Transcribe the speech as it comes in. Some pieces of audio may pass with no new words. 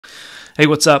Hey,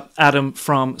 what's up? Adam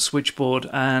from Switchboard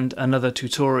and another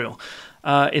tutorial.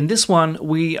 In this one,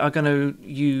 we are going to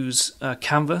use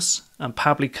Canvas and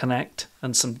Pabbly Connect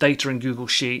and some data in Google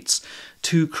Sheets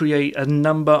to create a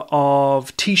number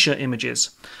of t-shirt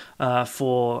images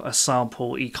for a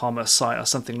sample e-commerce site or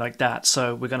something like that.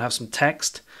 So we're going to have some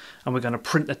text and we're going to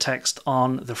print the text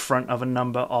on the front of a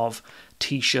number of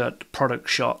t-shirt product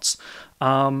shots.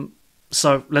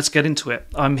 So let's get into it.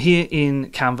 I'm here in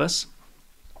Canvas,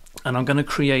 and I'm going to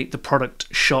create the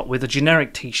product shot with a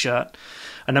generic t-shirt,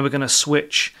 and then we're going to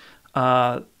switch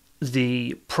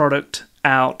the product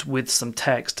out with some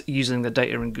text using the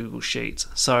data in Google Sheets.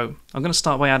 So I'm going to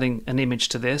start by adding an image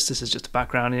to this. This is just a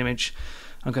background image.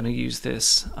 I'm going to use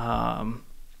this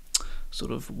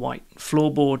sort of white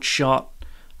floorboard shot.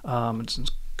 I'm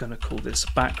just going to call this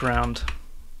background,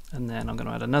 and then I'm going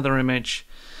to add another image,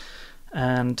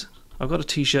 and I've got a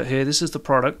t-shirt here. This is the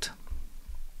product.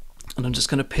 And I'm just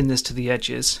going to pin this to the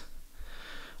edges.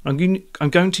 I'm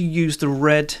going to use the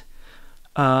red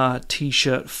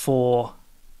t-shirt for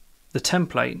the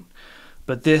template,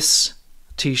 but this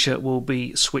t-shirt will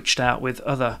be switched out with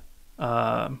other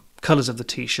colors of the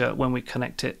t-shirt when we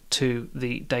connect it to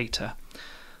the data.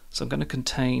 So I'm going to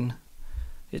contain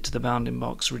it to the bounding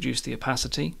box, reduce the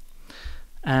opacity,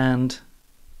 and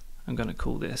I'm going to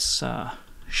call this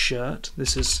shirt.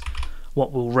 This is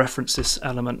what we'll reference this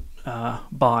element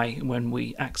by when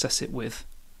we access it with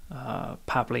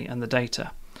Pabbly and the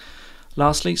data.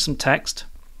 Lastly, some text.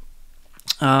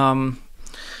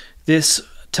 This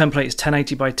template is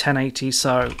 1080 by 1080,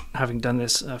 so having done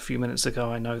this a few minutes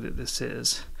ago, I know that this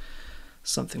is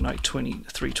something like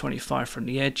 325 from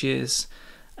the edges,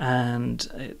 and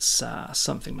it's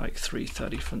something like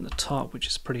 330 from the top, which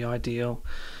is pretty ideal.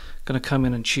 Going to come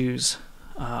in and choose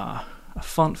a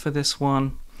font for this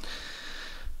one.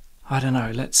 I don't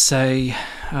know, let's say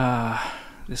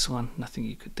this one, nothing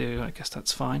you could do, I guess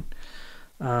that's fine.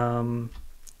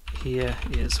 Here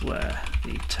is where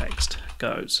the text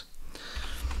goes.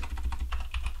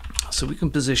 So we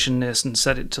can position this and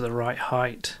set it to the right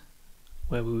height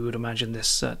where we would imagine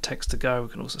this text to go. We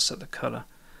can also set the color.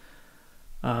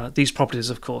 These properties,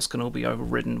 of course, can all be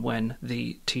overridden when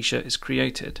the t-shirt is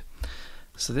created.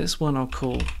 So this one I'll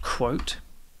call quote,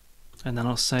 and then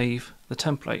I'll save the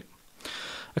template.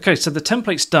 Okay, so the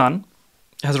template's done.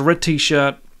 It has a red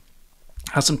t-shirt,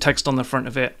 has some text on the front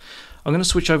of it. I'm going to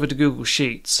switch over to Google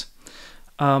Sheets.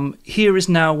 Here is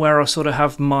now where I sort of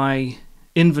have my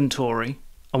inventory,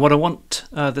 and what I want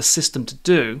the system to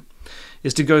do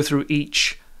is to go through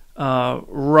each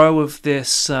row of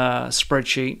this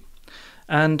spreadsheet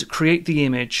and create the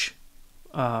image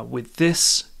with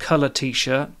this color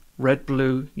t-shirt, red,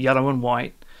 blue, yellow and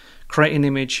white. Create an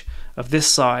image of this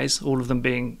size, all of them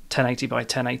being 1080 by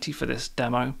 1080 for this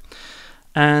demo,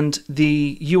 and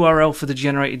the URL for the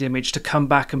generated image to come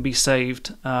back and be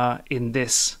saved in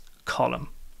this column.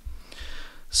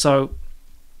 So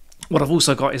what I've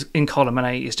also got is in column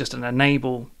A is just an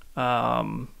enable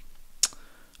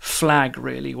flag,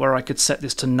 really, where I could set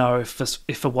this to no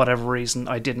if for whatever reason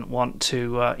I didn't want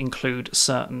to include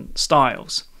certain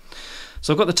styles.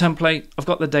 So I've got the template, I've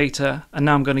got the data, and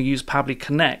now I'm going to use Pabbly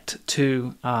Connect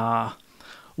to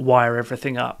wire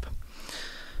everything up.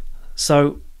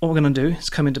 So what we're going to do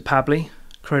is come into Pabbly,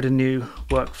 create a new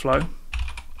workflow.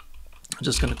 I'm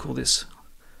just going to call this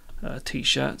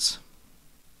t-shirts.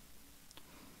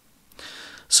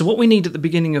 So what we need at the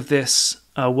beginning of this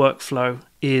workflow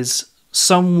is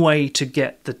some way to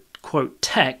get the quote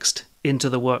text into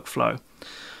the workflow.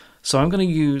 So I'm going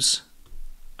to use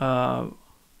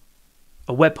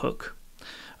a webhook,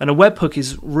 and a webhook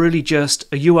is really just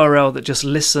a URL that just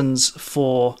listens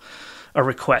for a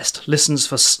request, listens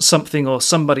for something or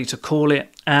somebody to call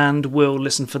it, and will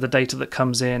listen for the data that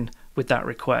comes in with that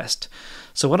request.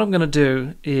 So what I'm going to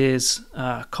do is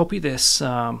copy this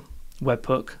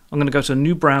webhook. I'm going to go to a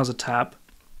new browser tab,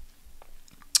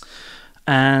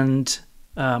 and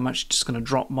I'm actually just going to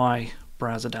drop my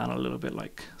browser down a little bit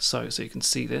like so you can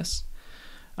see this,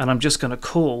 and I'm just going to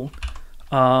call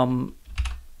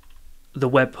the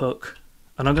webhook,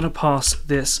 and I'm going to pass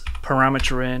this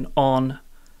parameter in on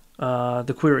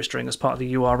the query string as part of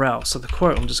the URL. So the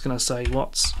quote, I'm just going to say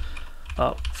what's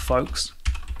up folks,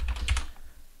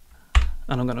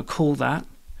 and I'm going to call that,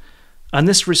 and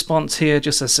this response here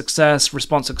just says success,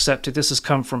 response accepted. This has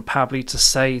come from Pabbly to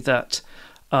say that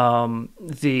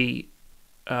the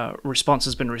response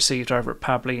has been received over at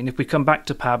Pabbly, and if we come back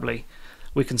to Pabbly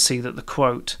we can see that the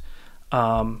quote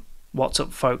what's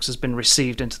up folks has been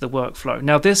received into the workflow.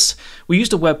 Now we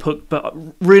used a webhook, but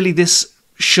really this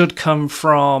should come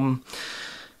from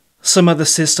some other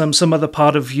system, some other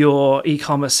part of your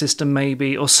e-commerce system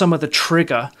maybe, or some other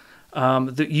trigger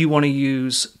that you want to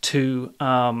use to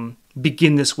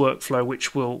begin this workflow,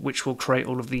 which will create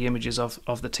all of the images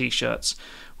of the t-shirts.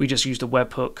 We just used a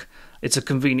webhook. It's a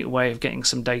convenient way of getting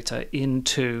some data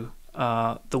into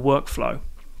the workflow.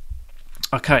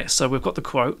 Okay, so we've got the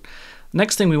quote.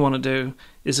 Next thing we want to do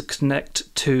is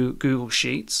connect to Google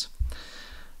Sheets.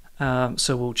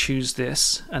 So we'll choose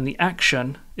this, and the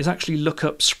action is actually look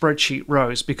up spreadsheet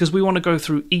rows, because we want to go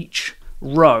through each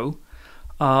row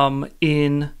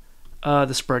in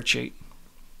the spreadsheet.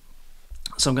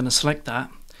 So I'm going to select that.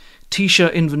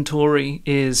 T-shirt inventory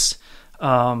is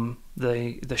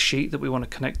the sheet that we want to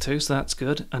connect to, so that's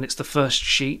good, and it's the first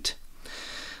sheet.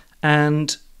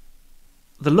 And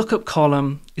the lookup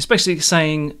column is basically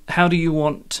saying, how do you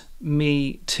want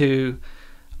me to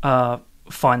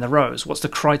find the rows? What's the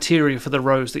criteria for the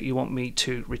rows that you want me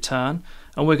to return?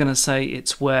 And we're going to say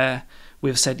it's where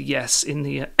we've said yes in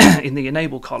the in the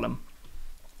enable column.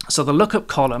 So the lookup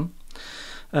column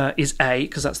is A,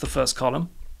 because that's the first column,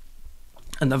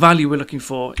 and the value we're looking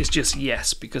for is just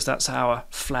yes, because that's our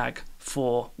flag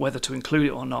for whether to include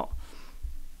it or not.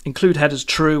 Include headers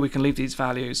true, we can leave these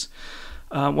values.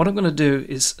 What I'm going to do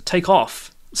is take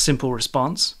off simple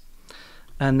response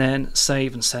and then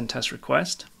save and send test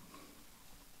request.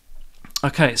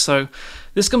 Okay, so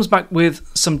this comes back with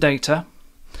some data,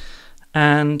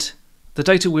 and the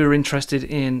data we're interested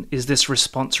in is this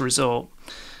response result.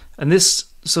 And this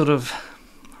sort of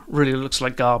really looks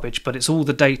like garbage, but it's all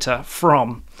the data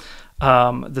from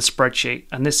the spreadsheet,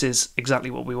 and this is exactly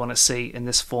what we want to see in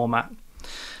this format.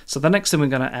 So the next thing we're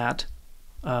going to add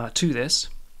to this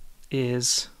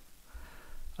is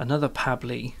another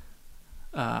Pabbly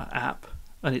app,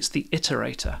 and it's the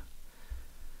iterator.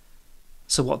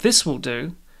 So what this will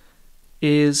do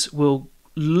is we'll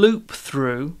loop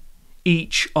through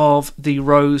each of the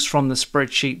rows from the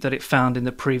spreadsheet that it found in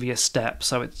the previous step.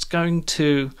 So it's going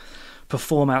to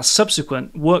perform our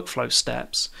subsequent workflow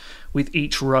steps with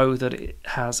each row that it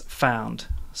has found.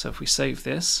 So if we save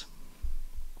this,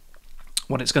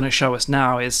 what it's going to show us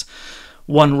now is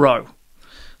one row.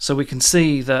 So we can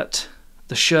see that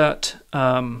the shirt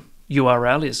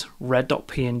URL is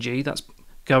red.png. That's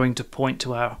going to point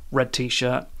to our red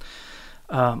t-shirt.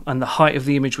 And the height of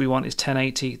the image we want is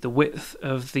 1080. The width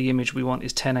of the image we want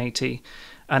is 1080.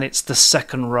 And it's the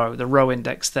second row. The row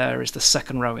index there is the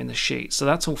second row in the sheet. So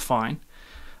that's all fine.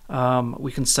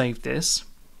 We can save this.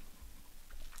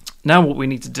 Now what we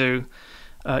need to do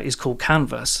is call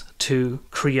Canvas to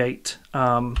create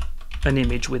an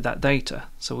image with that data.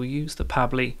 So we'll use the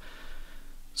Pabbly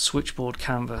Switchboard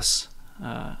Canvas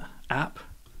app.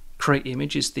 Create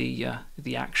image is the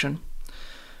action.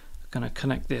 I'm going to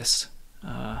connect this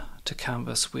to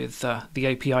Canvas with the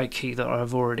API key that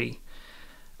I've already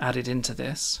added into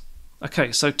this.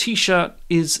 Okay, so t-shirt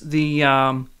is the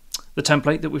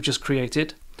template that we've just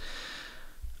created,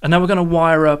 and now we're going to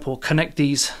wire up or connect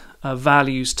these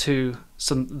values to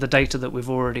the data that we've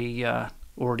already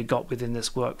got within this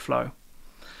workflow.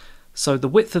 So the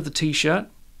width of the t-shirt,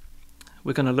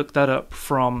 we're going to look that up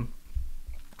from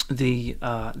the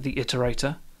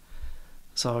iterator.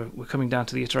 So we're coming down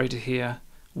to the iterator here.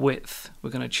 Width, we're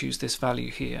going to choose this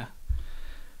value here,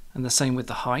 and the same with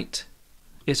the height.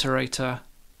 Iterator,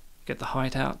 get the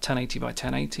height out, 1080 by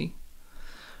 1080.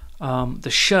 The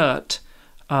shirt,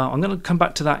 I'm going to come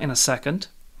back to that in a second.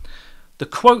 The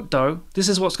quote though, this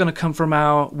is what's going to come from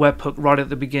our webhook right at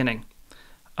the beginning.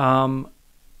 And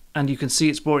you can see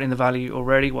it's brought in the value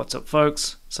already. What's up,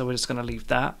 folks? So we're just going to leave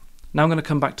that. Now I'm going to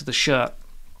come back to the shirt.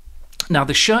 Now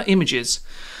the shirt images,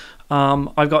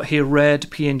 I've got here red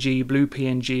PNG, blue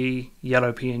PNG,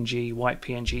 yellow PNG, white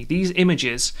PNG. These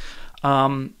images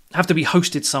have to be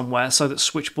hosted somewhere so that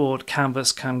Switchboard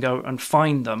Canvas can go and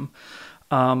find them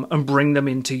and bring them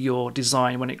into your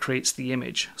design when it creates the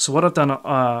image. So what I've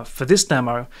done for this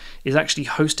demo is actually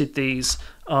hosted these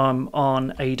on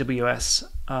AWS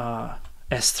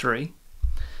S3,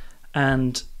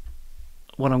 and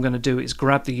what I'm going to do is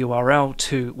grab the URL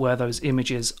to where those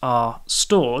images are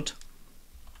stored.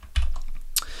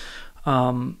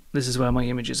 This is where my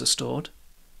images are stored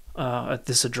at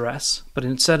this address, but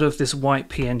instead of this white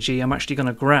PNG, I'm actually going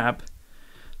to grab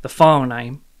the file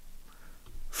name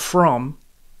from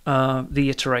the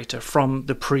iterator from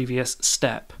the previous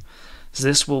step. So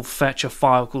this will fetch a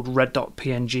file called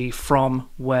red.png from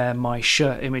where my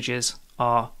shirt images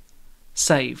are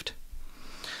saved.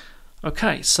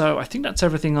 Okay, so I think that's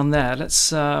everything on there. Let's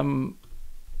send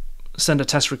a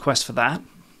test request for that.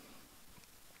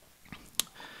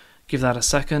 Give that a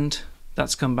second.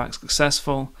 That's come back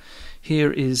successful.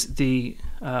 Here is the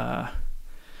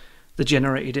the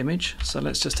generated image. So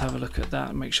let's just have a look at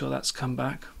that and make sure that's come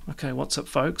back. Okay, what's up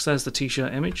folks? There's the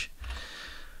t-shirt image.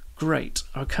 Great.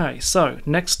 Okay, so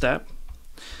next step.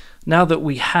 Now that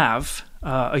we have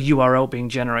a URL being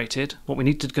generated, what we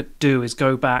need to do is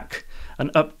go back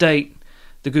and update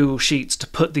the Google Sheets to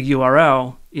put the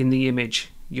URL in the image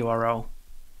URL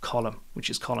column, which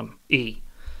is column E.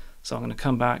 So I'm going to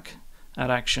come back,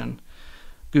 add action,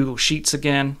 Google Sheets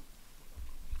again,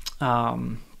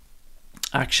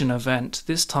 action event.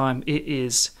 This time it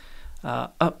is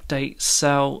update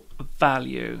cell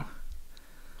value.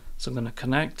 So I'm going to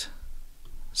connect,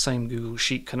 same Google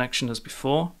Sheet connection as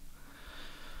before.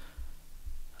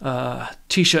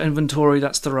 T-shirt inventory,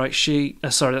 that's the right sheet.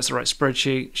 Sorry, that's the right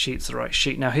spreadsheet. Sheet's the right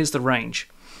sheet. Now here's the range.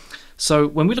 So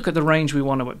when we look at the range we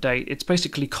want to update, it's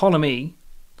basically column E,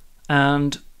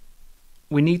 and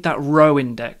we need that row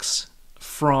index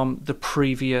from the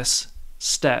previous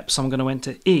step. So I'm going to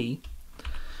enter E,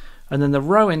 and then the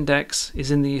row index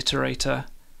is in the iterator,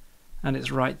 and it's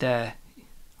right there,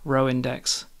 row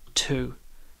index 2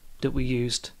 that we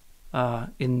used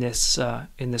in this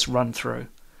run through.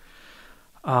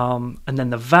 And then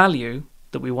the value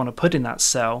that we want to put in that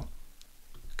cell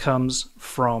comes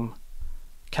from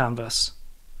Canvas.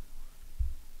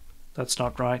 That's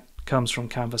not right. Comes from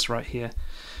Canvas right here.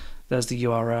 There's the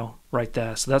URL right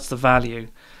there. So that's the value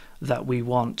that we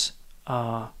want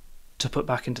to put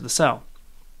back into the cell.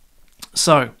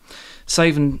 So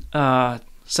save and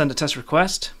send a test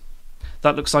request.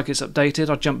 That looks like it's updated.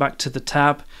 I'll jump back to the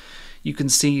tab. You can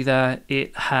see there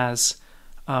it has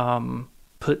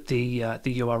put the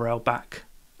URL back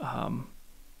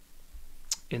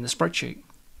in the spreadsheet,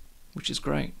 which is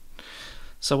great.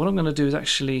 So what I'm going to do is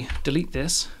actually delete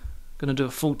this. I'm going to do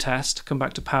a full test. Come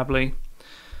back to Pabbly.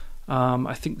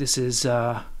 I think this is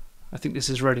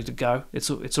ready to go. It's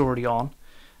already on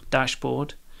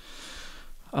dashboard.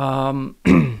 And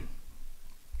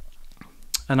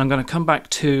I'm going to come back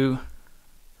to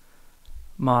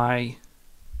my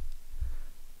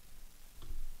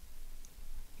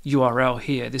URL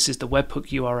here. This is the webhook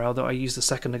URL that I used a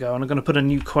second ago, and I'm going to put a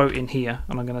new quote in here,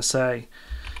 and I'm going to say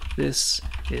this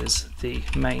is the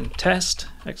main test,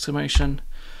 exclamation,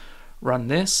 run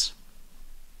this.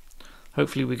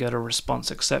 Hopefully we get a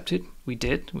response accepted. We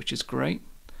did, which is great.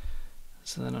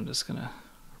 So then I'm just going to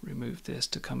remove this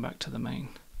to come back to the main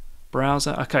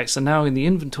browser. Okay, so now in the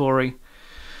inventory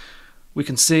we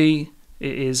can see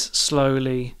it is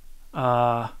slowly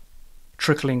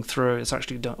trickling through. It's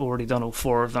actually already done all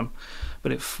 4 of them,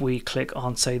 but if we click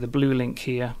on, say, the blue link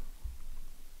here,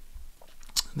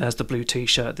 there's the blue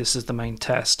t-shirt. This is the main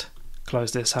test.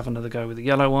 Close this, have another go with the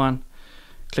yellow one,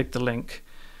 click the link.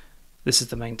 This is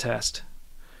the main test.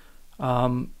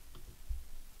 So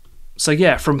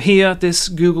yeah, from here, this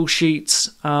Google Sheets,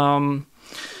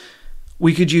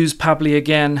 we could use Pabbly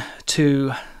again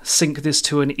to sync this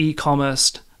to an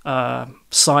e-commerce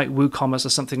site, WooCommerce or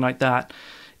something like that.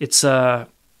 It's a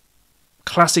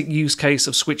classic use case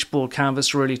of Switchboard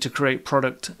Canvas, really, to create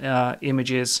product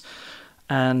images,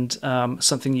 and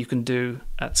something you can do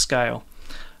at scale.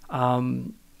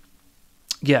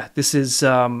 Yeah, this is.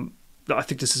 I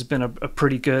think this has been a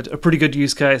pretty good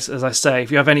use case. As I say,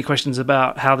 if you have any questions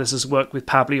about how this has worked with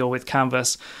Pabbly or with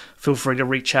Canvas, feel free to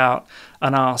reach out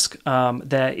and ask.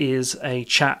 There is a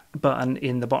chat button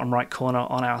in the bottom right corner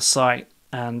on our site.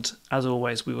 And as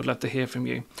always, we would love to hear from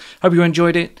you. Hope you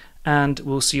enjoyed it, and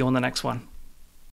we'll see you on the next one.